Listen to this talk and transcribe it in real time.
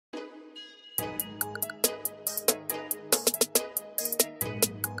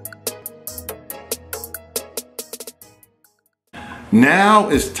Now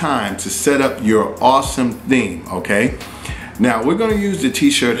it's time to set up your awesome theme, okay? Now we're gonna use the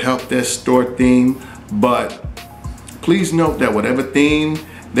t-shirt help desk store theme, but please note that whatever theme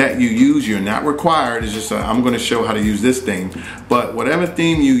that you use, you're not required. It's just I'm going to show how to use this theme, but whatever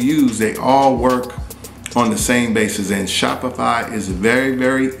theme you use, they all work on the same basis, and Shopify is very,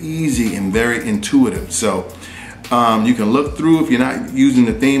 very easy and very intuitive. So you can look through if you're not using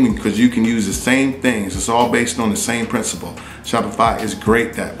the theme, because you can use the same things. It's all based on the same principle. Shopify is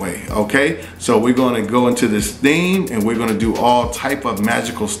great that way, okay? So we're going to go into this theme and we're going to do all type of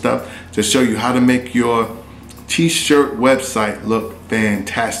magical stuff to show you how to make your t-shirt website look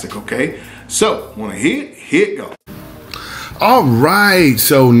fantastic, okay? So, wanna hit it go. All right,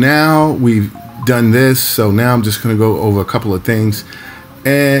 so now we've done this. So now I'm just gonna go over a couple of things.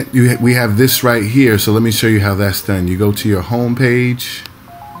 And we have this right here. So let me show you how that's done. You go to your home page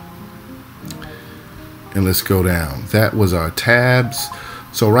and let's go down. That was our tabs.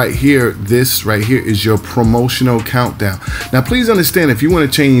 So right here, this right here is your promotional countdown. Now, please understand, if you want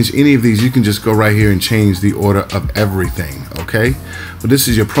to change any of these, you can just go right here and change the order of everything, okay? But this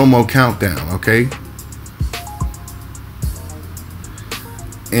is your promo countdown, okay?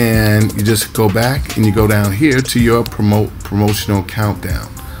 And you just go back and you go down here to your promotional countdown,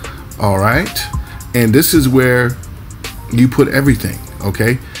 all right? And this is where you put everything,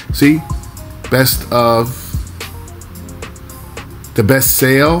 okay? See, best of, the best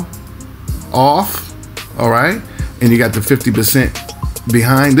sale off, all right? And you got the 50%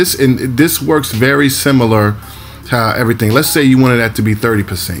 behind this, and this works very similar to how everything. Let's say you wanted that to be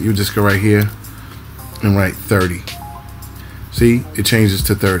 30%. You just go right here and write 30. See, it changes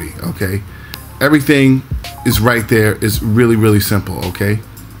to 30, okay? Everything is right there. It's really, really simple, okay?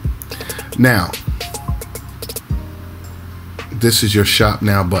 Now, this is your shop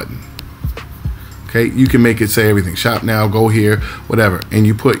now button. Okay, you can make it say everything. Shop now, go here, whatever. And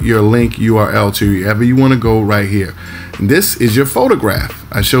you put your link URL to wherever you want to go right here. And this is your photograph.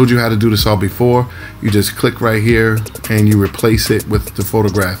 I showed you how to do this all before. You just click right here and you replace it with the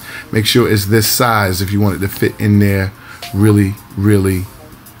photograph. Make sure it's this size if you want it to fit in there really, really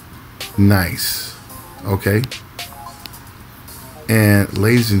nice. Okay. And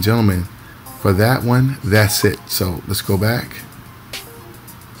ladies and gentlemen, for that one, that's it. So let's go back.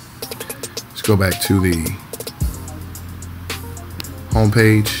 Let's go back to the home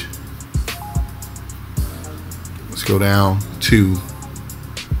page. Let's go down to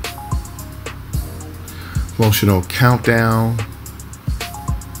promotional countdown.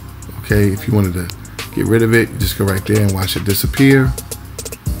 Okay, if you wanted to get rid of it, you just go right there and watch it disappear.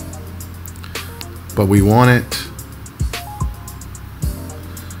 But we want it.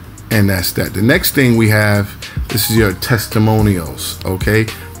 And that's that. The next thing we have, this is your testimonials, okay?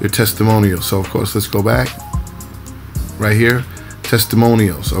 Your testimonials. So of course, let's go back right here.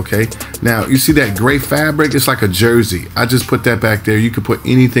 Testimonials, okay? Now, you see that gray fabric? It's like a jersey. I just put that back there. You could put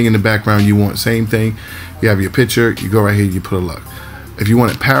anything in the background you want. Same thing. You have your picture. You go right here, you put a look. If you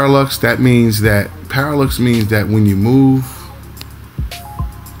want it parallax, that means that, parallax means that when you move,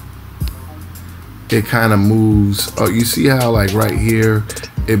 it kind of moves. Oh, you see how like right here,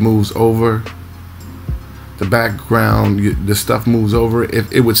 it moves over? The background, the stuff moves over.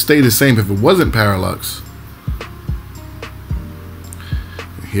 If it would stay the same if it wasn't parallax.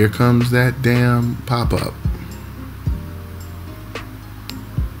 Here comes that damn pop-up.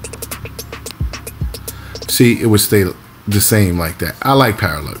 See, it would stay the same like that. I like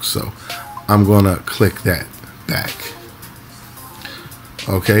parallax, so I'm gonna click that back.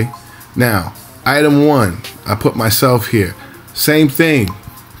 Okay, now item 1, I put myself here. Same thing.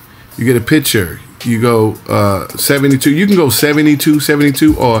 You get a picture. You go 72. You can go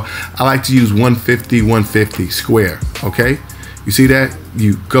 72, or I like to use 150 square. Okay, you see that?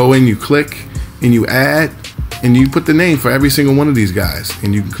 You go in, you click, and you add, and you put the name for every single one of these guys,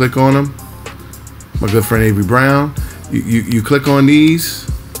 and you can click on them. My good friend Avery Brown. You click on these,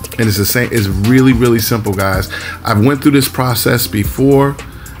 and it's the same. It's really, really simple, guys. I've went through this process before,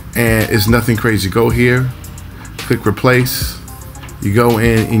 and it's nothing crazy. Go here, click replace. You go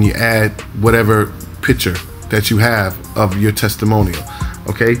in and you add whatever picture that you have of your testimonial.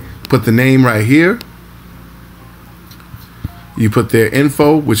 Okay, put the name right here. You put their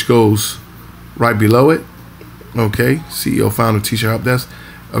info, which goes right below it. Okay, CEO, founder, t-shirt help desk.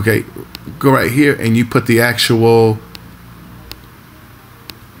 Okay, go right here and you put the actual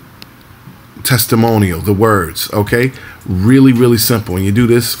testimonial, the words. Okay, really, really simple. And you do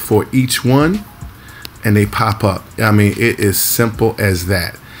this for each one, and they pop up. I mean, it is simple as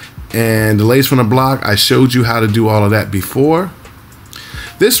that. And the ladies from the blog, I showed you how to do all of that before.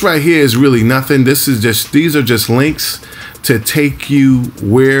 This right here is really nothing. This is just, these are just links to take you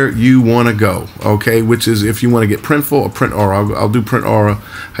where you want to go, okay? Which is if you want to get Printful or Printaura. I'll do Printaura,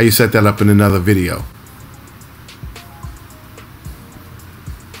 how you set that up in another video.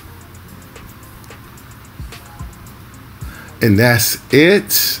 And that's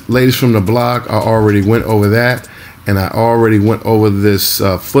it. Ladies from the blog, I already went over that. And I already went over this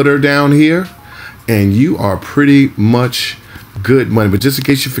footer down here. And you are pretty much good money. But just in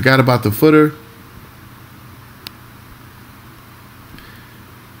case you forgot about the footer,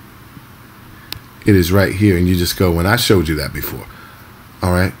 it is right here. And you just go, and I showed you that before.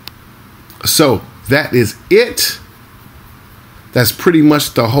 All right. So that is it. That's pretty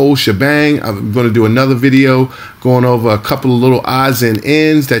much the whole shebang. I'm going to do another video going over a couple of little odds and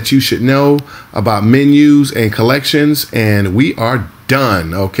ends that you should know about menus and collections. And we are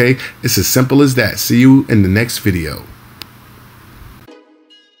done. Okay. It's as simple as that. See you in the next video.